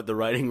far from what the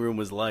writing room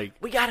was like.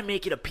 We got to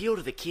make it appeal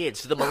to the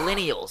kids, to the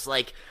millennials.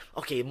 Like,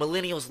 okay,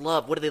 millennials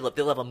love, what do they love?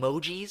 They love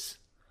emojis?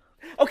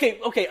 Okay,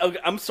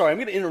 I'm sorry, I'm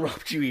going to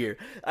interrupt you here.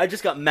 I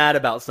just got mad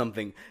about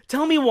something.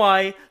 Tell me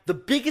why the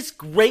biggest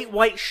great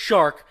white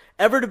shark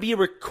ever to be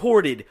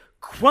recorded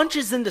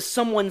crunches into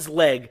someone's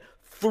leg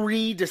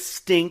 3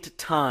 distinct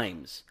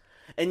times.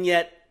 And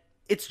yet,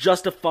 it's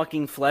just a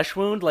fucking flesh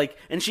wound, like,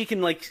 and she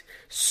can, like,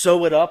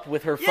 sew it up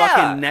with her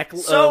fucking neck,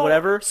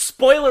 whatever.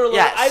 Spoiler alert,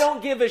 yes. I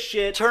don't give a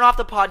shit. Turn off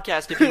the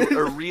podcast if you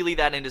are really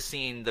that into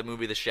seeing the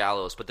movie The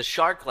Shallows. But the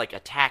shark, like,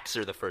 attacks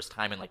her the first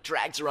time and, like,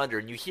 drags her under,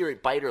 and you hear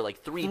it bite her,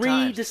 like, 3 times.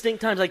 3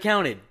 distinct times, I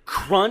counted.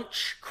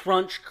 Crunch,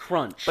 crunch,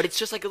 crunch. But it's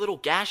just like a little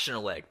gash in her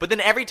leg. But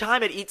then every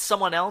time it eats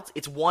someone else,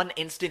 it's one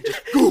instant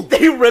just...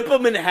 They rip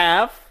him in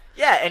half?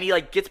 Yeah, and he,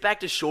 like, gets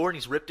back to shore, and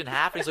he's ripped in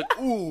half, and he's like,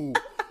 ooh,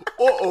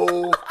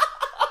 uh-oh.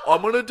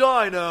 I'm gonna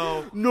die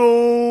now.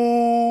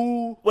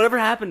 No. Whatever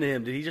happened to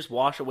him? Did he just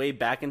wash away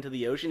back into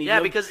the ocean?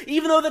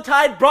 Even though the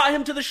tide brought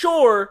him to the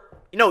shore.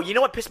 You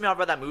know what pissed me off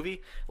about that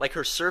movie? Like,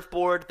 her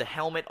surfboard, the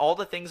helmet, all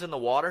the things in the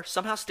water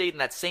somehow stayed in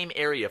that same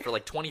area for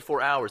like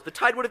 24 hours. The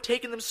tide would have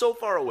taken them so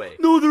far away.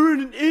 No, they're in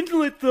an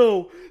inlet,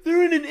 though.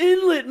 They're in an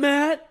inlet,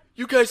 Matt.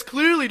 You guys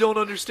clearly don't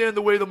understand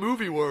the way the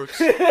movie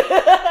works.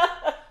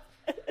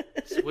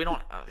 We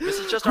don't. This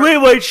is just great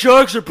white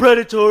sharks are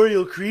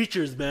predatory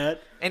creatures,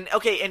 Matt. And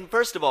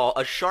first of all,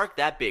 a shark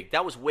that big,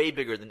 that was way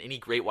bigger than any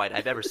great white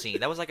I've ever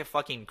seen. That was like a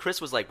fucking... Chris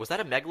was like, was that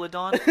a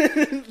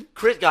megalodon?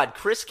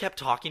 Chris kept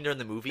talking during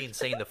the movie and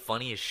saying the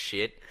funniest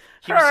shit.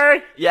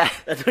 Yeah.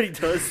 That's what he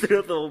does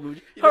throughout the whole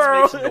movie. He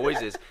just makes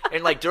noises.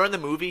 And like during the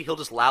movie, he'll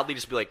just loudly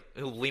just be like,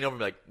 he'll lean over and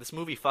be like, this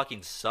movie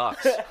fucking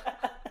sucks.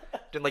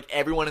 And like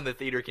everyone in the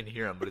theater can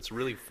hear him, but it's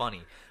really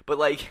funny. But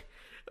like,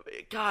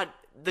 God,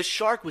 the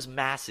shark was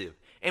massive.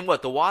 And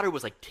what, the water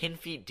was like 10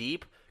 feet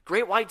deep?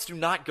 Great whites do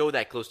not go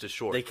that close to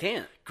shore. They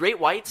can't. Great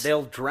whites...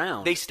 They'll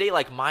drown. They stay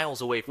like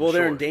miles away from shore. Well,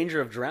 they're in danger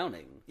of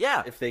drowning.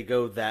 Yeah. If they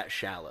go that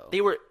shallow.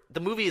 The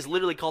movie is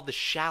literally called The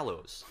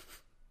Shallows.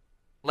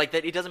 Like,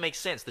 that, it doesn't make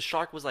sense. The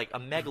shark was like a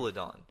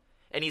megalodon.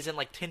 And he's in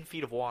like 10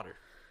 feet of water.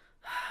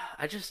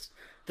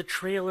 The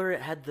trailer,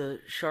 it had the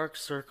shark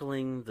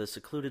circling the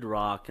secluded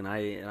rock, and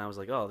I was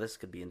like, oh, this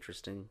could be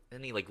interesting.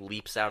 Then he like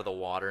leaps out of the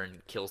water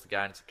and kills the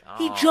guy, and it's like,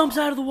 He jumps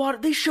out of the water.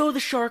 They show the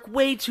shark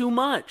way too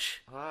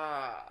much.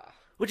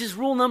 Which is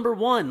rule number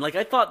 1. Like,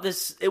 I thought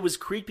it was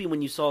creepy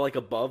when you saw like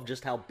above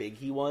just how big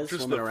he was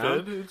swimming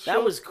around.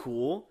 That was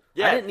cool.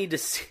 Yeah. I didn't need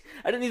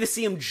to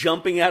see him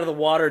jumping out of the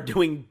water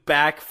doing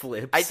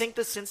backflips. I think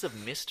the sense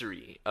of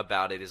mystery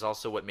about it is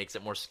also what makes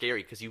it more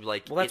scary, because you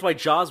like... Well, that's why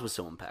Jaws was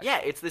so impactful. Yeah,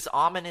 it's this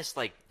ominous,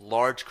 like,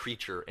 large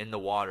creature in the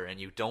water, and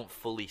you don't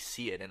fully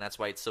see it, and that's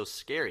why it's so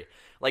scary.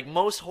 Like,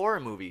 most horror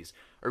movies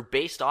are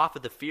based off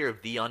of the fear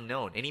of the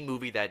unknown. Any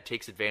movie that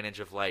takes advantage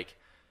of, like,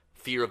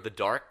 fear of the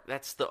dark,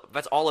 that's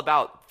all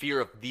about fear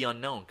of the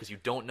unknown, because you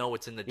don't know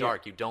what's in the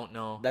dark. You don't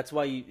know. That's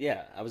why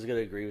I was gonna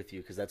agree with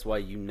you, because that's why,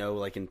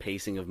 like, in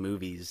pacing of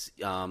movies,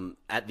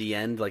 at the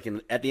end,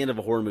 at the end of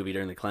a horror movie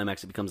during the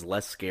climax, it becomes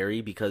less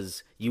scary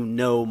because you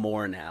know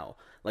more now.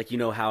 Like, you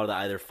know how to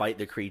either fight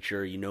the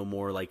creature, you know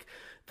more like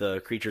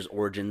the creature's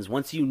origins.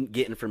 Once you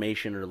get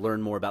information or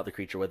learn more about the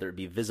creature, whether it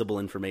be visible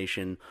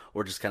information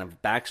or just kind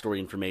of backstory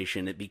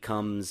information, it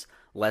becomes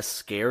less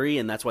scary,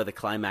 and that's why the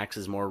climax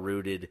is more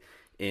rooted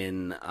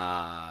in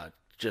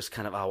just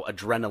kind of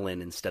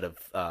adrenaline instead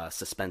of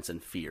suspense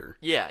and fear.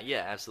 Yeah,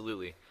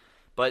 absolutely.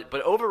 But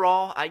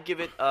overall, I give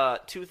it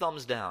 2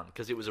 thumbs down,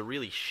 because it was a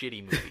really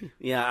shitty movie.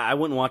 Yeah, I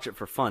wouldn't watch it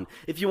for fun.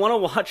 If you want to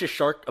watch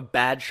a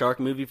bad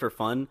shark movie for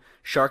fun,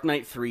 Shark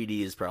Night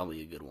 3D is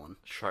probably a good one.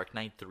 Shark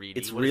Night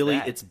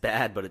 3D? It's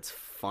bad, but it's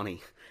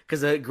funny.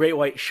 Because a great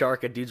white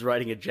shark, a dude's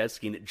riding a jet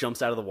ski, and it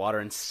jumps out of the water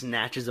and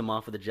snatches him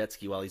off of the jet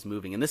ski while he's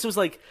moving. And this was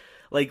like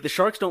the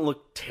sharks don't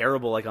look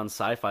terrible like on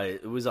sci-fi.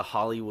 It was a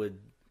Hollywood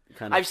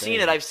kind of I've seen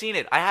it. I have seen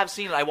it.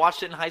 I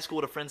watched it in high school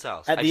at a friend's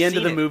house. At the end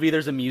of the movie,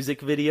 there's a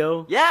music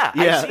video. Yeah,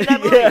 I've seen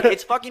that movie. Yeah.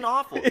 It's fucking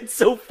awful. It's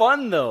so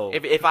fun, though.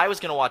 If I was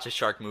going to watch a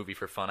shark movie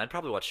for fun, I'd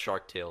probably watch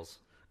Shark Tales.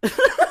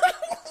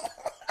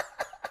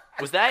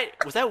 Was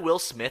that Will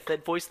Smith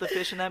that voiced the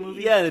fish in that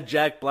movie? Yeah,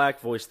 Jack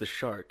Black voiced the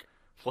shark.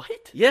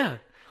 What? Yeah.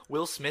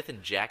 Will Smith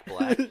and Jack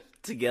Black.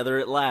 Together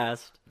at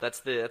last.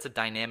 That's a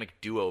dynamic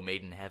duo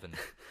made in heaven.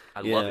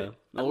 I love it.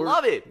 I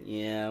love it.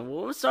 Yeah.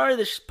 Well, I'm sorry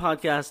this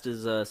podcast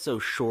is so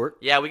short.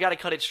 Yeah, we got to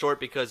cut it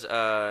short because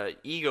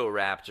Ego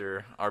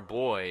Raptor, our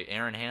boy,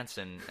 Aaron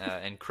Hansen,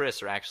 and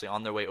Chris are actually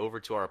on their way over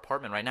to our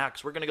apartment right now,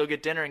 because we're going to go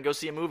get dinner and go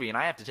see a movie, and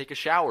I have to take a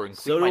shower and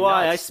clean my nuts. So do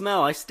I. I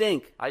smell. I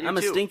stink. I do I'm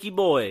too. a stinky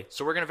boy.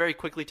 So we're going to very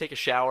quickly take a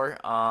shower.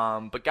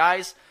 But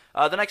guys,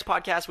 The next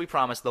podcast, we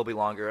promise they'll be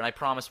longer, and I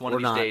promise one of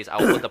these days I'll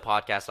put the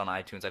podcast on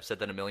iTunes. I've said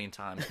that a million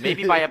times.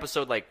 Maybe by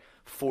episode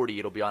 40,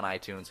 it'll be on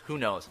iTunes. Who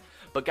knows?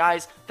 But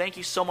guys, thank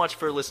you so much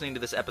for listening to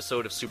this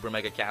episode of Super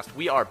Mega Cast.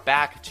 We are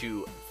back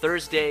to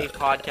Thursday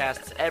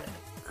podcasts.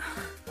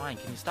 Ryan,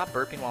 can you stop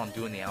burping while I'm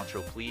doing the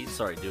outro, please?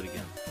 Sorry, do it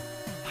again.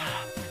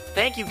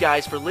 Thank you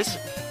guys for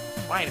listening.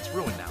 Ryan, it's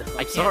ruined now.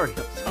 I can't. Sorry.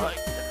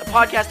 A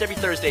podcast every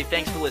Thursday.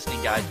 Thanks for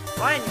listening, guys.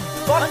 Ryan,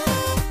 fuck.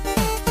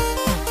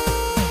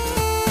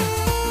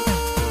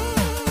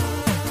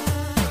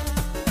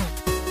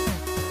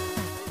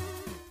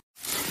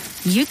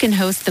 You can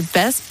host the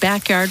best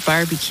backyard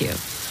barbecue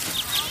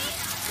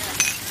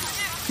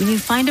when you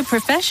find a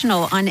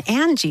professional on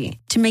Angie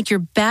to make your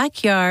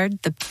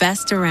backyard the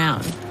best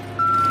around.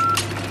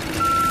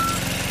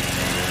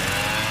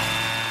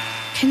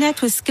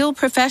 Connect with skilled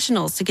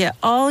professionals to get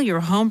all your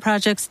home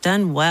projects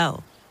done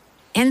well.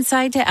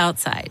 Inside to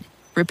outside,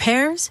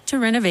 repairs to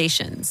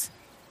renovations.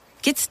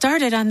 Get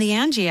started on the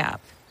Angie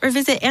app or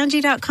visit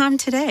Angie.com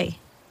today.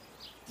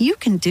 You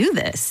can do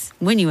this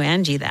when you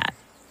Angie that.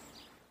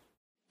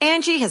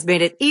 Angie has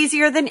made it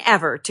easier than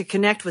ever to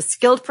connect with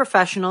skilled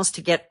professionals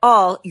to get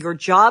all your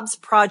jobs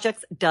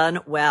projects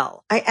done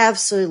well. I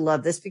absolutely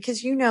love this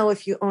because,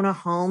 if you own a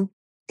home,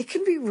 it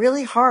can be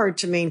really hard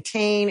to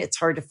maintain. It's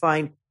hard to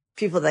find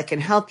people that can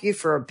help you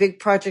for a big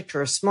project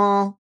or a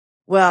small.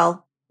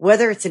 Well,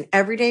 whether it's in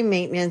everyday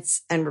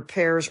maintenance and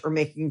repairs or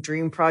making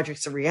dream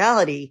projects a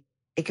reality,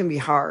 it can be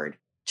hard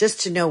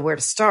just to know where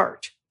to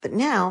start. But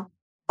now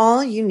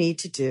all you need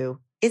to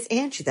do is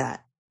Angie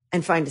that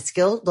and find a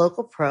skilled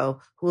local pro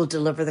who will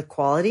deliver the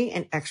quality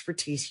and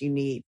expertise you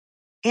need.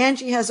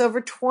 Angie has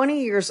over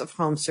 20 years of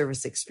home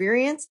service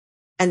experience,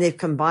 and they've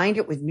combined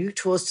it with new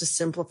tools to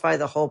simplify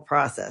the whole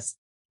process.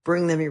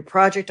 Bring them your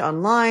project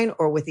online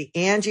or with the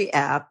Angie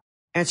app,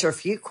 answer a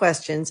few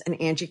questions, and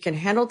Angie can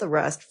handle the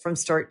rest from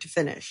start to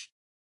finish.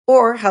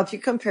 Or help you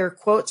compare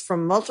quotes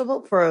from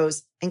multiple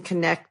pros and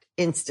connect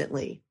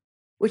instantly,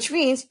 which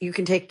means you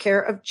can take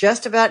care of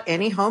just about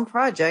any home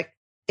project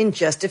in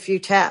just a few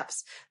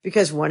taps.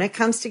 Because when it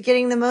comes to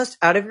getting the most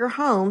out of your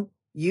home,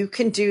 you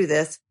can do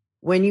this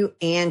when you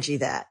Angie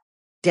that.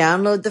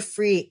 Download the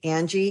free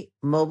Angie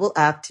mobile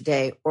app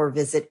today or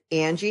visit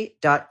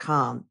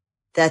Angie.com.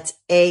 That's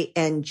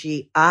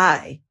ANGI.com.